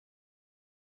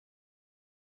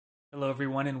Hello,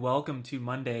 everyone, and welcome to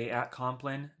Monday at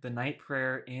Compline, the night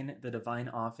prayer in the Divine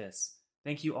Office.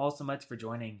 Thank you all so much for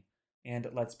joining, and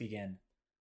let's begin.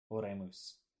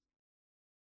 Oremus.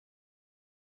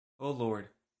 O Lord,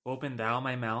 open thou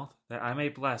my mouth, that I may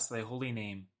bless thy holy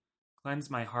name. Cleanse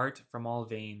my heart from all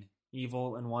vain,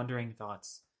 evil, and wandering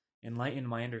thoughts. Enlighten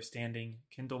my understanding,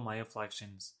 kindle my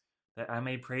afflictions, that I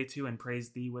may pray to and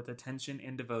praise thee with attention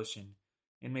and devotion,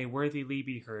 and may worthily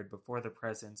be heard before the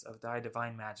presence of thy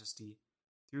divine majesty,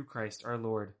 through Christ our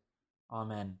Lord.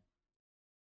 Amen.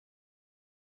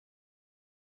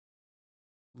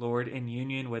 Lord, in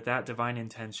union with that divine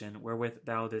intention wherewith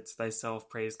thou didst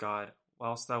thyself praise God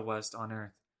whilst thou wast on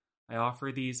earth, I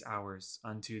offer these hours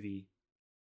unto thee.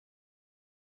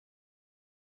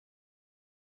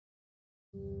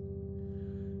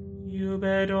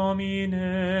 Iube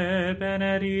Domine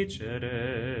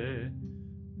benedicere,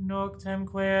 noctem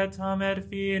quietam et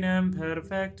finem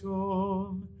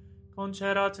perfectum,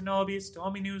 concedat nobis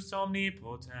Dominus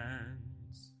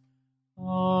omnipotens.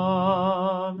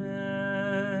 Amen.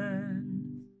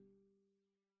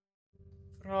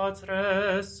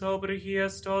 Fratres,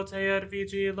 sobrihies tote et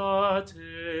vigilate,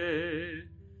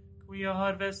 quia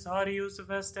adversarius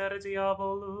vester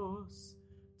diabolus,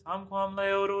 tamquam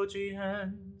leo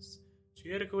rugiens,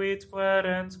 circuit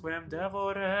querens quem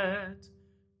devoret,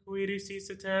 qui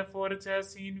resuscite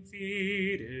fortes in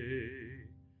fide,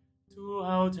 tu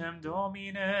autem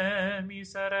Domine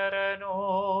miserere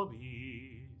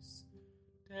nobis.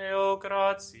 Deo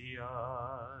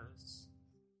gratias.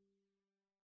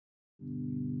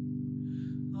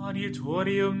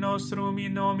 Adiutorium nostrum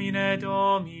in nomine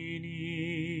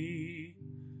Domini,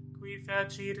 qui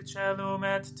fecit celum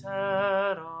et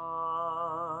terram.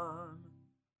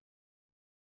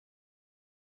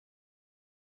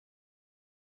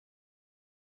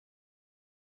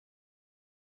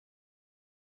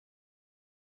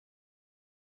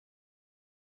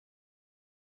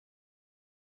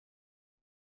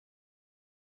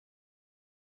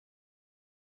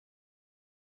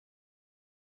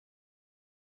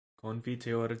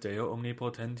 Confiteor Deo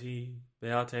omnipotenti,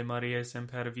 Beate Mariae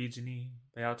semper Virgini,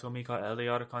 Beato Michaeli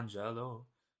Arcangelo,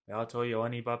 Beato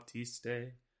Ioanni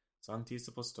Baptiste, Sanctis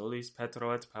Apostolis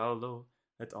Petro et Paulo,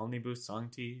 et omnibus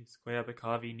sanctis, quia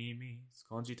peccavi nimis,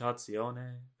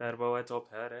 cogitatione, verbo et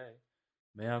opere,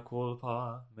 mea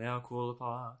culpa, mea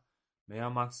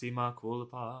maxima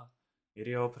culpa,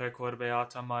 ideo precor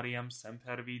Beata Mariam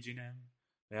semper Virginem,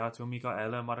 Beatum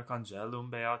Michaelem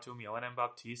Arcangelum, Beatum Ioannem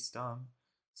Baptistam,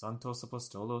 Sanctos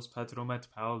Apostolos Petrum et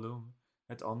Paulum,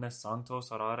 et omnes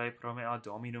sanctos orare pro mea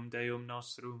Dominum Deum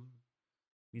nostrum.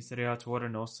 Misereator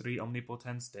nostri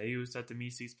omnipotens Deus et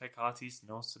dimissis peccatis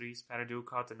nostris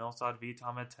perducat nos ad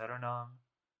vitam aeternam.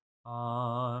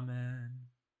 Amen.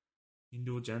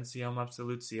 Indulgentiam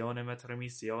absolutionem et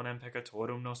remissionem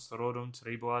peccatorum nostrorum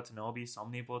tribuat nobis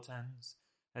omnipotens,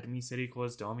 et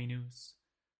misericors Dominus.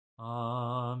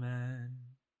 Amen.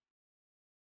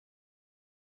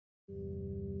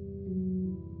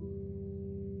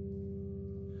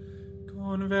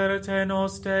 Converte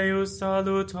nos Deus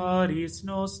salutaris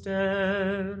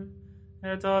noster,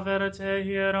 et averte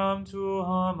hieram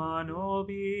tuam a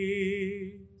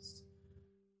nobis.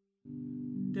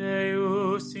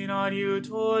 Deus in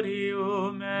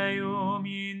adiutorium meum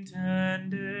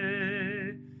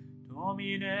intende,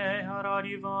 Domine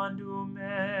aradivandum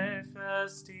me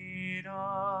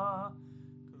festina,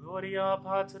 Gloria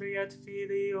Patri et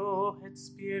Filio et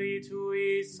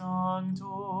Spiritui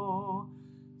Sancto,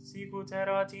 sicut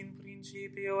erat in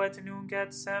principio et nunc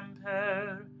et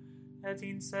semper, et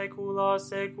in saecula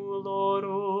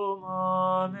saeculorum.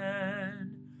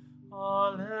 Amen.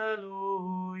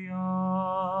 Alleluia.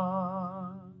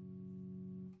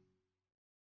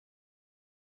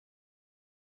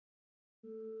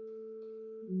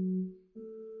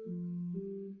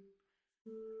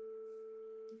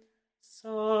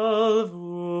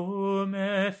 Salvum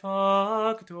me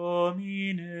fac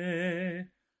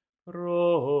Domine,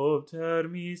 propter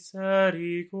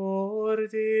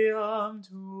misericordiam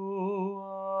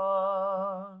tuam.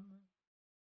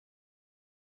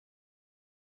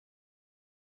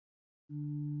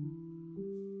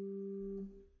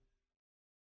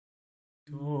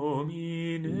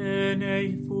 Domine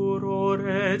ne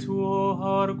furore tuo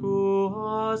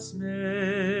arguas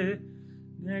me,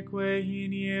 neque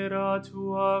in ira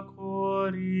tua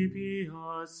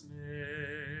corribias me.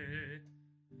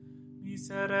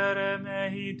 Miserere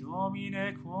mei,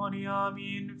 Domine, quoniam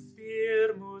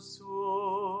infirmus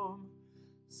sum.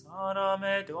 Sana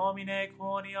me, Domine,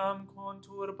 quoniam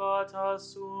conturbata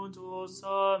sunt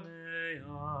ossa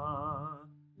mea.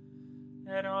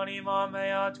 et anima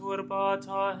mea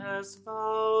turbata est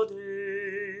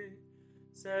valde,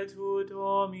 sed tu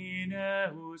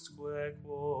Domine usque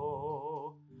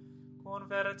quo.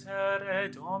 Convertere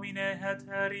Domine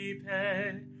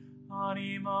heteripe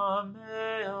anima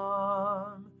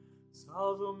meam,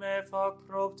 salvum me fac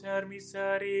propter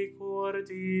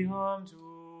misericordiam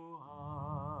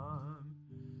tuam.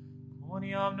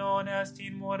 Quoniam non est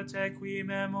in morte qui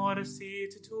memor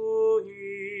sit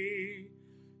tui,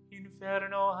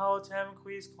 inferno autem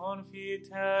quis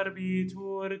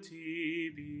confiterbitur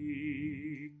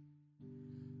tibi.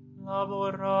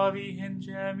 Laboravi in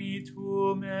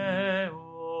gemitum meo,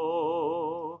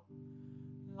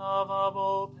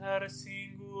 lavabo per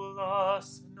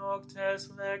singulas noctes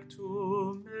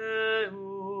lectum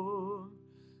meum,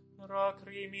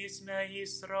 lacrimis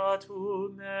meis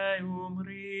stratum meum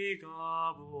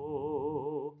rigabo.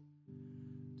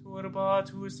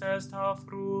 Turbatus est a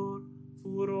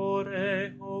furore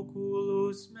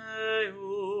oculus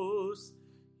meus,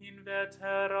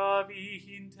 inveteravi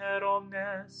inter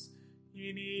omnes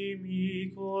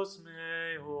inimicos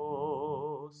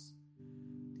meos.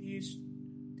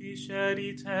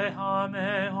 Discerite a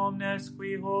me omnes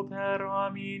qui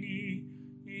operamini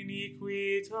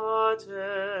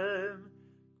iniquitatem,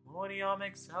 quoniam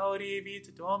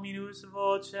exaudivit Dominus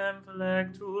vocem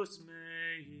flectus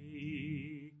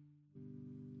mei.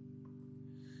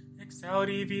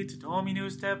 Exaudivit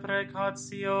Dominus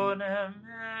deprecationem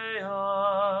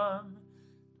meam,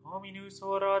 Dominus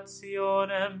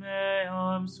orationem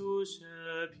meam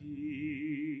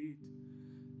suscepit.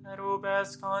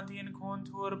 Erubescant in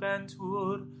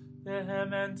conturbentur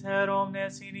vehementer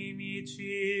omnes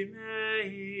inimici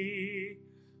mei,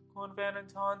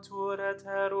 conventantur et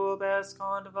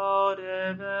erubescant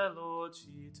vaude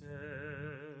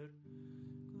velociter.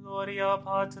 Gloria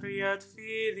Patri et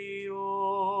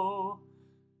Filio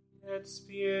et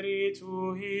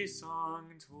Spiritui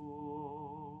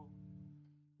Sancto,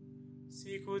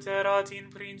 sicut erat in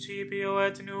principio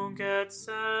et nunc et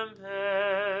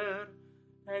semper,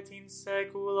 et in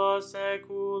saecula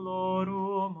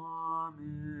saeculorum.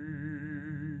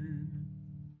 Amen.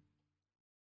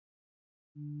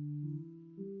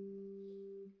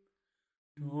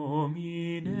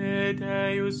 Domine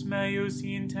Deus meus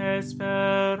in te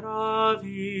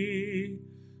speravi,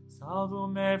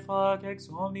 salvum me fac ex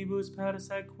omnibus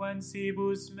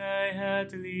persequentibus me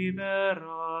et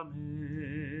libera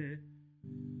me.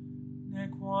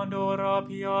 Nequando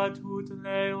rapiatut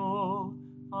leo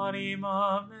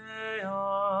anima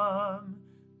meam,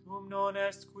 tum non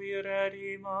est qui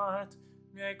redimat,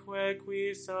 neque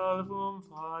qui salvum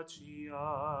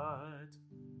faciat.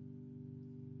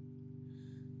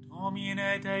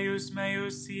 Domine Deus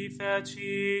meus si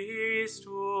fecistur,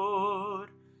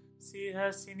 si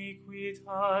est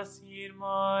iniquitas in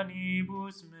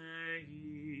manibus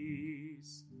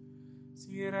meis,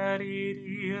 si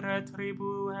redidi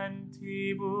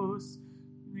retribuentibus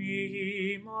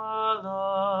mihi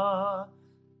mala,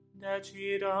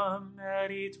 decidam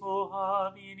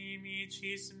meritoam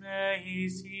inimicis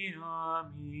meis in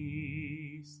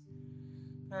amis,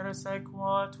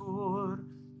 persequatur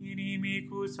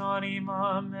inimicus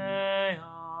anima meam,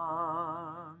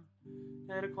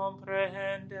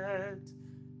 comprehendet,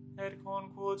 et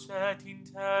concucet in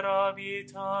terra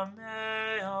vita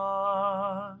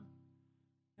meam,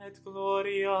 et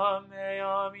gloria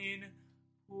meam in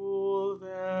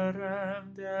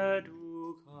pulverem deducat.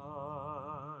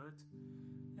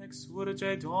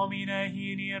 Exurge Domine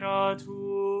in ira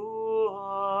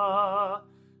tua,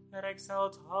 per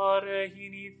exaltare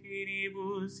in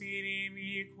finibus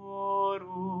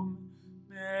inimicorum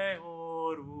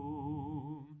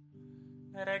meorum.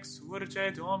 Per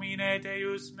exurge Domine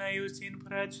Deus meus in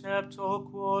precepto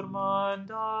quod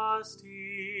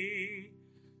mandasti,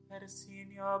 per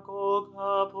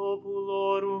synagoga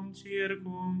populorum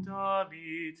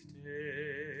circumdavit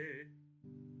te.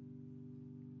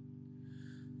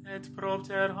 Et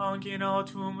propter hanc in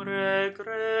autum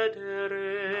regredere,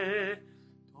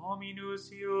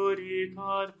 Dominus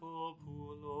iudicat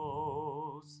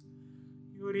populos.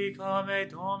 Iudica me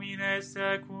Domine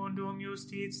secundum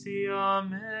justitia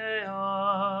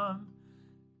meam,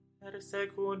 per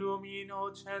secundum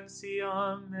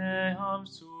innocentiam meam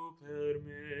super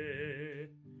me.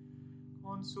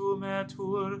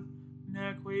 Consumetur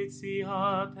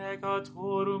nequitia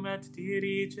peccatorum et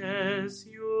diriges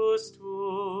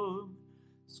justum,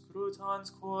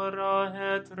 scrutans cora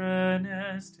et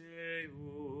renes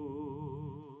Deus.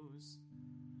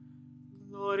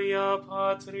 Gloria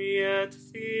Patri et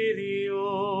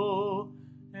Filio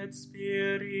et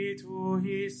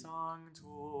Spiritui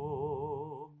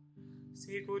Sancto,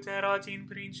 sicut erat in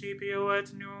principio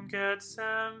et nunc et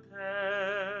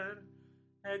semper,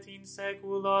 et in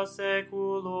saecula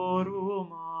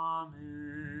saeculorum. Amen.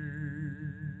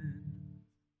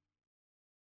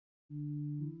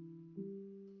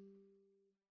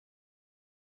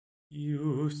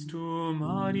 Iustum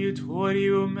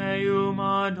adiutorium meum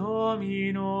ad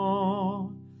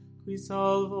Domino, qui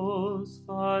salvos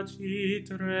facit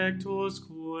rectos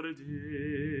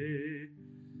corde.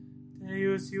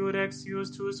 Deus iurex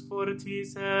justus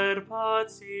fortis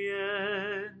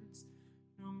patiens,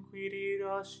 nunc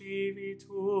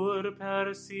irascivitur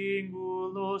per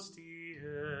singulos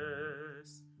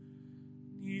dies.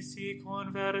 Nisi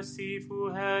conversi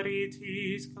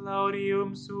fueritis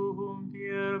Claudium suum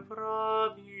vir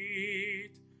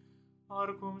pravit,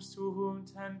 arcum suum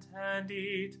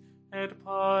tentendit et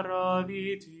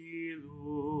paravit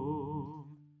illum.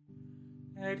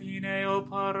 Et in eo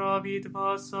paravit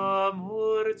vasa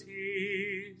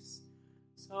mortis,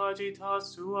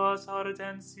 sagittas suas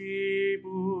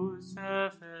ardentibus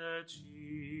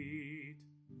effecit.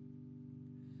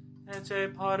 Ecce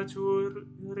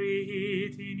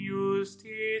parturit in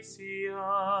justitiam,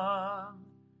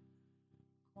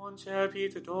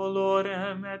 concepit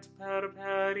dolorem et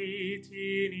perperit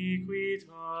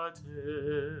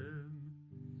iniquitatem.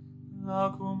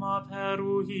 Lacuma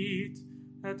peruit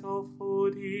et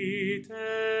offudit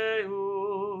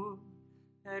eum,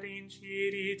 et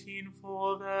incidit in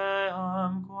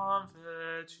foveam quam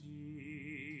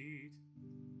fecit.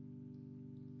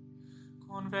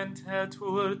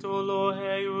 Conventetur dolo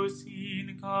eius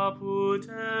in caput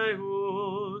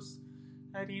eius,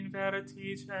 et in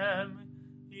vertigem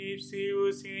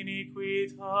ipsius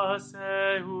iniquitas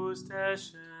eius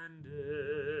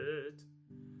descendet.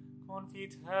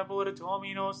 Confitebur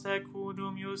Domino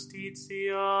secundum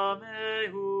justitiam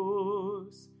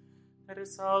eius, per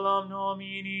salam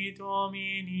nomini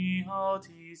Domini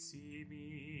Altissimi.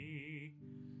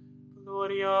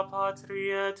 Gloria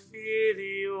Patri et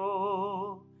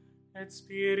Filio, et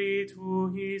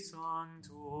Spiritui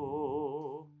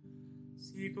Sancto,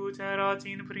 sicut erat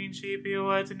in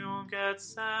principio et nunc et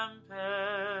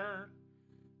semper,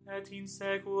 et in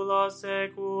saecula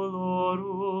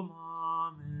saeculorum.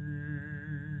 Amen.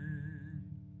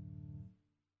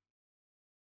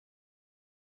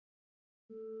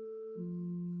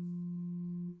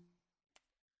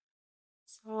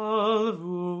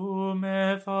 Salvum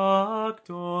me fac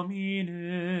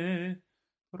Domine,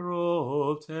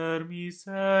 propter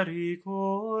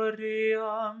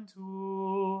misericordiam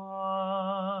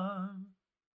tuam.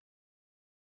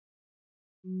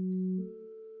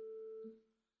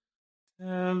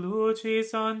 Te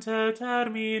lucis ante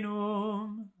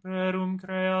terminum, rerum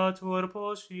creator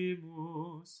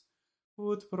poscimus,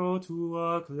 ut pro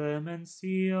tua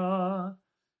clementia,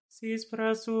 sis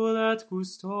presul et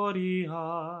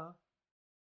custodia.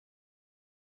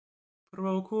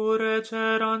 Procure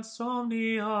cerant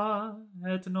somnia,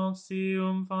 et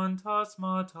noctium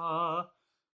phantasmata,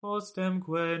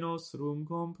 postemque nostrum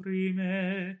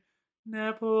comprime,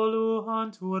 ne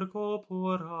polluantur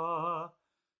corpora.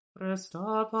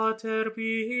 Presta pater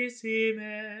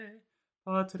pisime,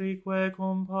 patrique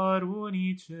compar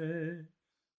unice,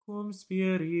 cum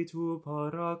spiritu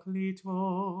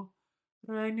paraclito,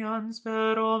 regnans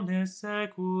per omnes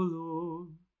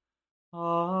saeculum.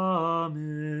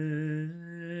 Amen.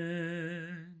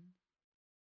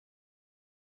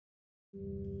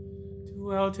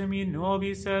 Tu autem in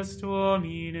nobis est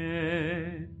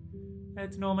Domine,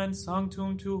 et nomen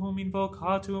sanctum tuum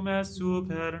invocatum est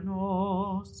super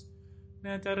nos,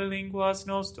 neter linguas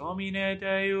nos Domine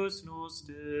Deus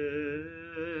noster.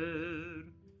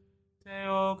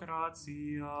 Deo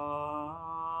gratias.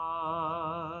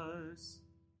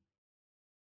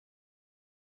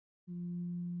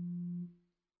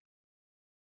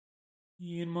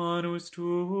 In manus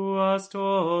tuas,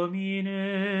 Domine,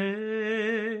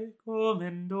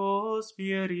 commendo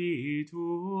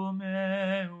spiritum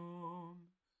meum.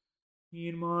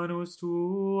 In manus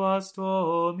tuas,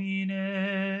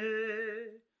 Domine,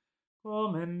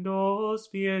 commendo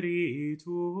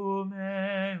spiritum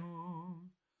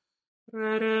meum.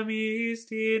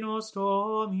 Redemisti nos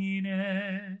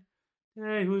Domine,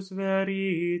 Deus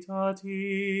veritatis,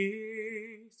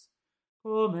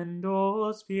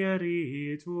 commendo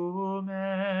spiritum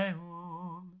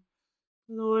meum.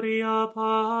 Gloria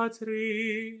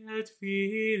Patri et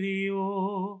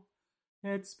Filio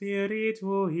et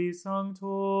Spiritui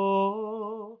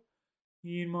Sancto,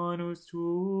 in manus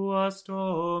tuas,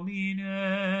 Domine,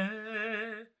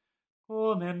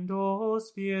 commendo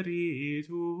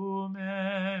spiritum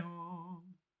meum.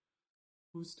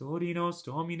 Custodi nos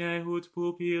Domine ut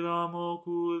pupillam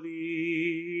oculi,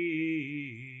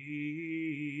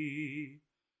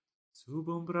 sub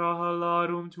umbra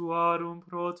halarum tuarum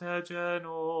protege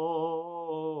nos.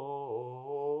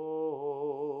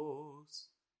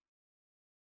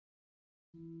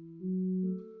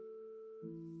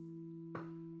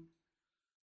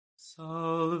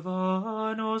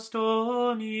 Salva nos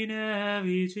Domine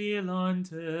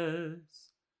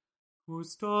vigilantes,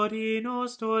 custodi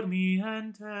nos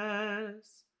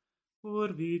dormientes,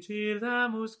 pur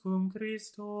vigilemus cum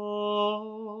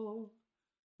Christo,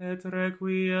 et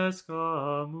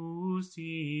requiescamus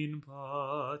in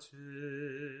pace.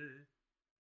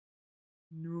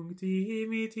 Nunc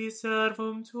dimiti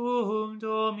servum tuum,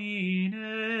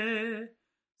 Domine,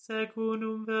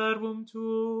 secundum verbum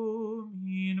tuum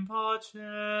in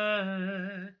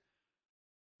pace,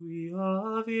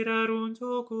 quia viderunt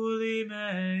oculi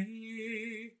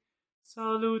mei,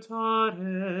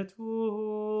 salutare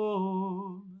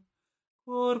tuum,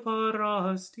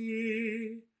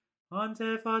 corporasti,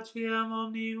 ante faciem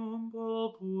omnium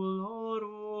populorum,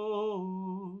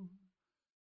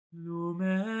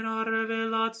 lumena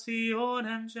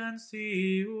revelationem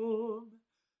gentium,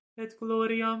 et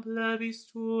gloriam plebis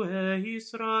tuae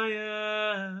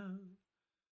Israel.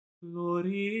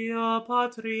 Gloria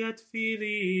Patri et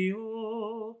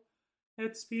Filio,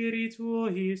 et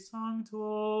Spiritui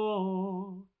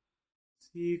Sancto,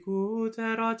 sic ut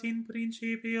erat in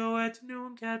principio et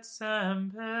nunc et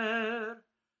semper,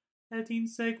 et in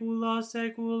saecula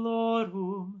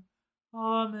saeculorum.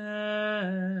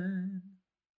 Amen.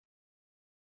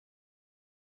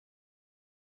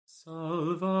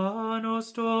 Salva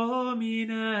nos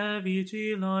Domine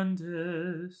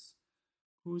vigilantes,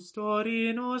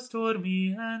 custodi nos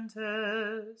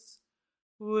dormientes,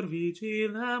 pur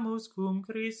vigilemus cum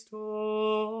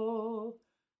Christo,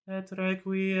 et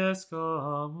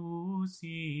requiescamus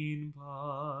in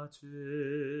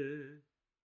pace.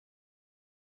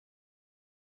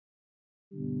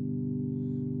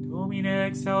 Domine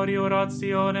exaudi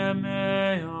orationem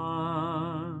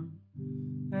meam,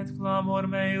 et clamor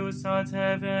meus a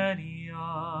te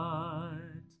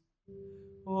veniat.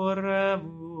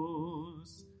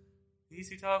 Oremus,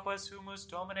 visitaque sumus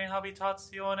Domine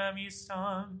habitationem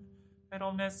istam, et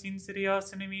omnes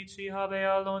insidias inimici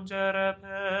habea longe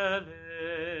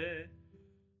repelle.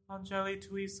 Angeli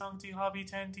tui sancti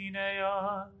habitent in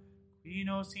ea, qui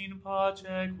nos in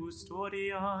pace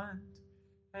custodiant,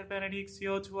 per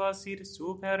benedictio tua sit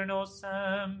super nos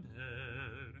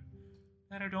semper,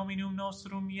 per Dominum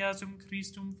nostrum Iesum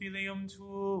Christum Filium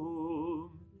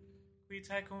tuum, qui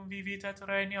tecum vivit et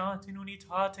regnat in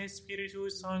unitate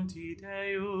Spiritus Sancti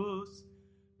Deus,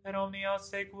 per omnia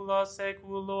saecula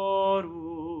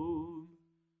saeculorum.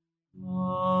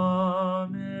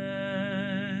 Amen.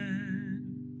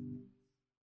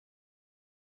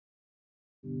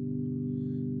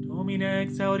 Domine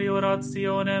exaudi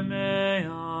orationem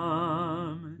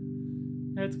meam,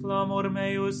 et clamor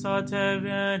meus a te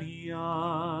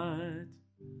veniat.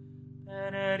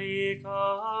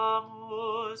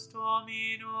 Benedicamus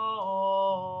Domino,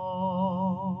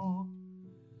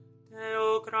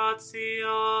 Deo gratias.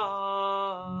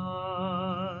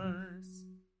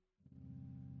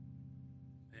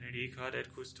 Benedicat et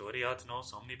custodiat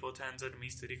nos omnipotens et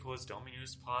misericors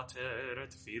Dominus Pater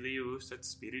et Filius et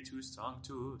Spiritus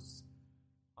Sanctus.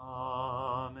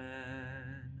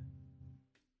 Amen.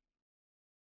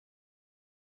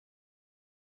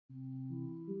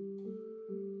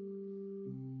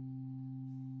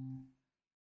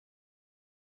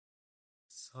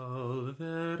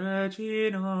 Salve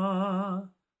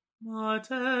Regina,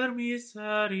 Mater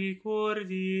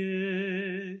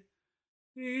misericordiae,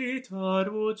 vita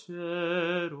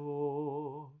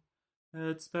dulcero,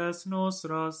 et spes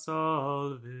nostra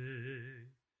salve.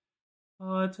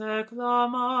 A te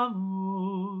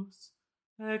clamamus,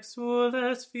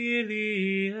 exules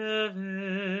Filii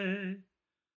Eve,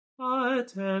 a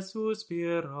te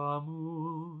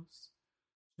suspiramus,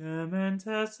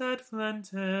 gementes et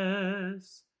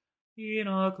flentes, in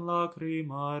ac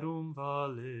lacrimarum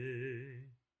vale.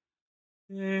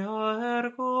 Ea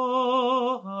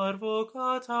ergo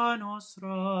advocata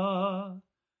nostra,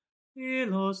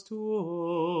 illos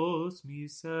tuos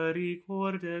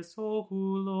misericordes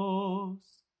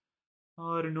oculos,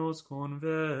 ad nos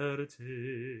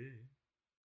converte.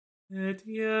 Et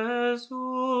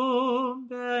Iesum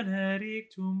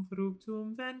benedictum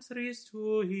fructum ventris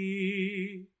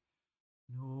tui,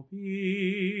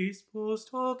 nobis post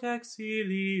hoc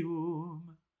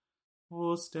exilium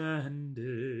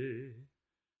ostende.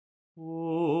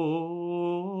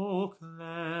 O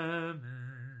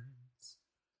clemens,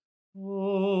 O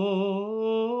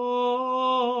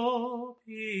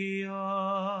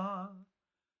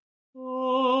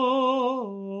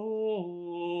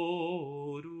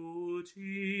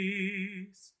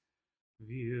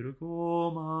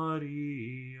Virgo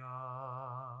Maria.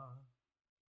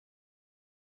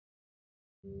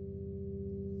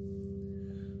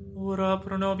 Ora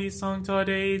pro nobis sancta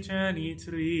Dei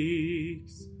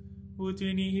genitrix, ut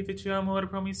in amor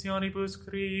promissionibus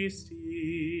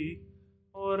Christi,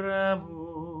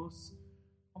 oremus.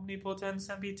 Omnipotens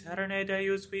sempiterne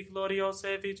Deus, qui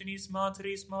gloriose Virginis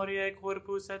Matrice Moriae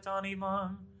corpus et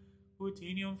animam, ut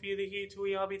inium Filii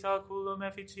Tui habitaculum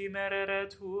effici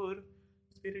mereretur,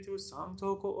 Spiritus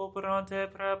Sancto cooperante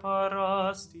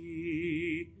preparasti,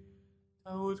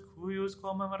 aut cuius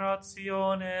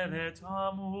commemoratione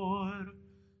letamur,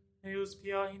 eius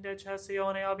pia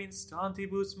indecessione ab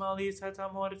instantibus malis et a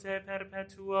morte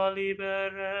perpetua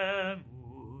liberemur,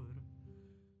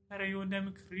 per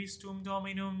eundem Christum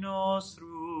Dominum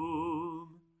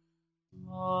nostrum.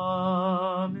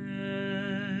 Amen.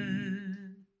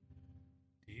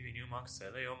 Divinum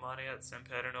auxilio mane et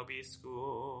semper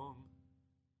nobiscum.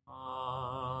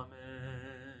 Amen.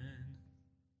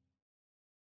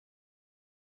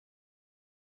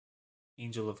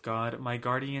 Angel of God, my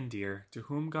guardian dear, to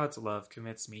whom God's love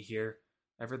commits me here,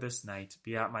 ever this night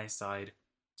be at my side,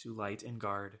 to light and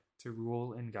guard, to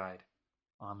rule and guide.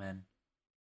 Amen.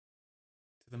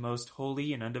 To the most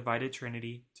holy and undivided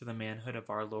Trinity, to the manhood of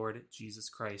our Lord Jesus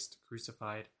Christ,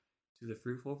 crucified, to the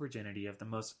fruitful virginity of the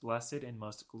most blessed and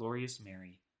most glorious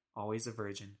Mary, always a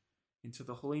virgin, and to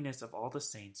the holiness of all the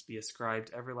saints be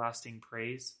ascribed everlasting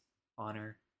praise,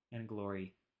 honor, and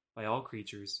glory by all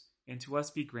creatures, and to us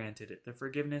be granted the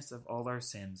forgiveness of all our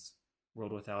sins,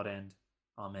 world without end.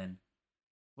 Amen.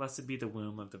 Blessed be the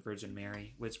womb of the Virgin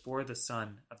Mary, which bore the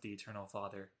Son of the Eternal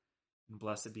Father, and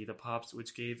blessed be the paps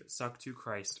which gave suck to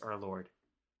Christ our Lord.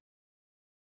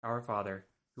 Our Father,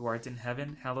 who art in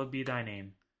heaven, hallowed be thy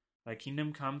name. Thy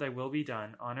kingdom come, thy will be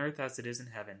done, on earth as it is in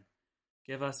heaven.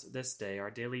 Give us this day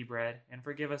our daily bread, and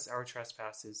forgive us our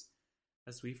trespasses,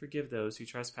 as we forgive those who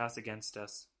trespass against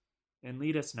us. And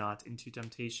lead us not into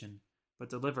temptation, but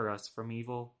deliver us from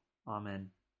evil.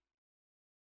 Amen.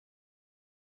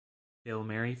 Hail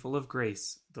Mary, full of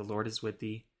grace, the Lord is with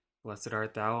thee. Blessed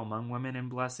art thou among women, and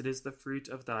blessed is the fruit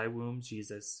of thy womb,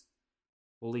 Jesus.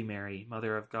 Holy Mary,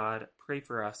 Mother of God, pray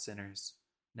for us sinners,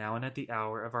 now and at the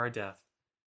hour of our death.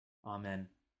 Amen.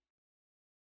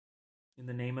 In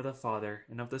the name of the Father,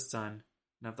 and of the Son,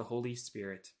 and of the Holy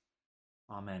Spirit.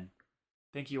 Amen.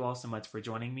 Thank you all so much for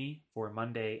joining me for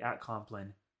Monday at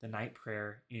Compline, the night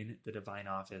prayer in the Divine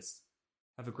Office.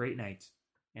 Have a great night,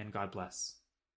 and God bless.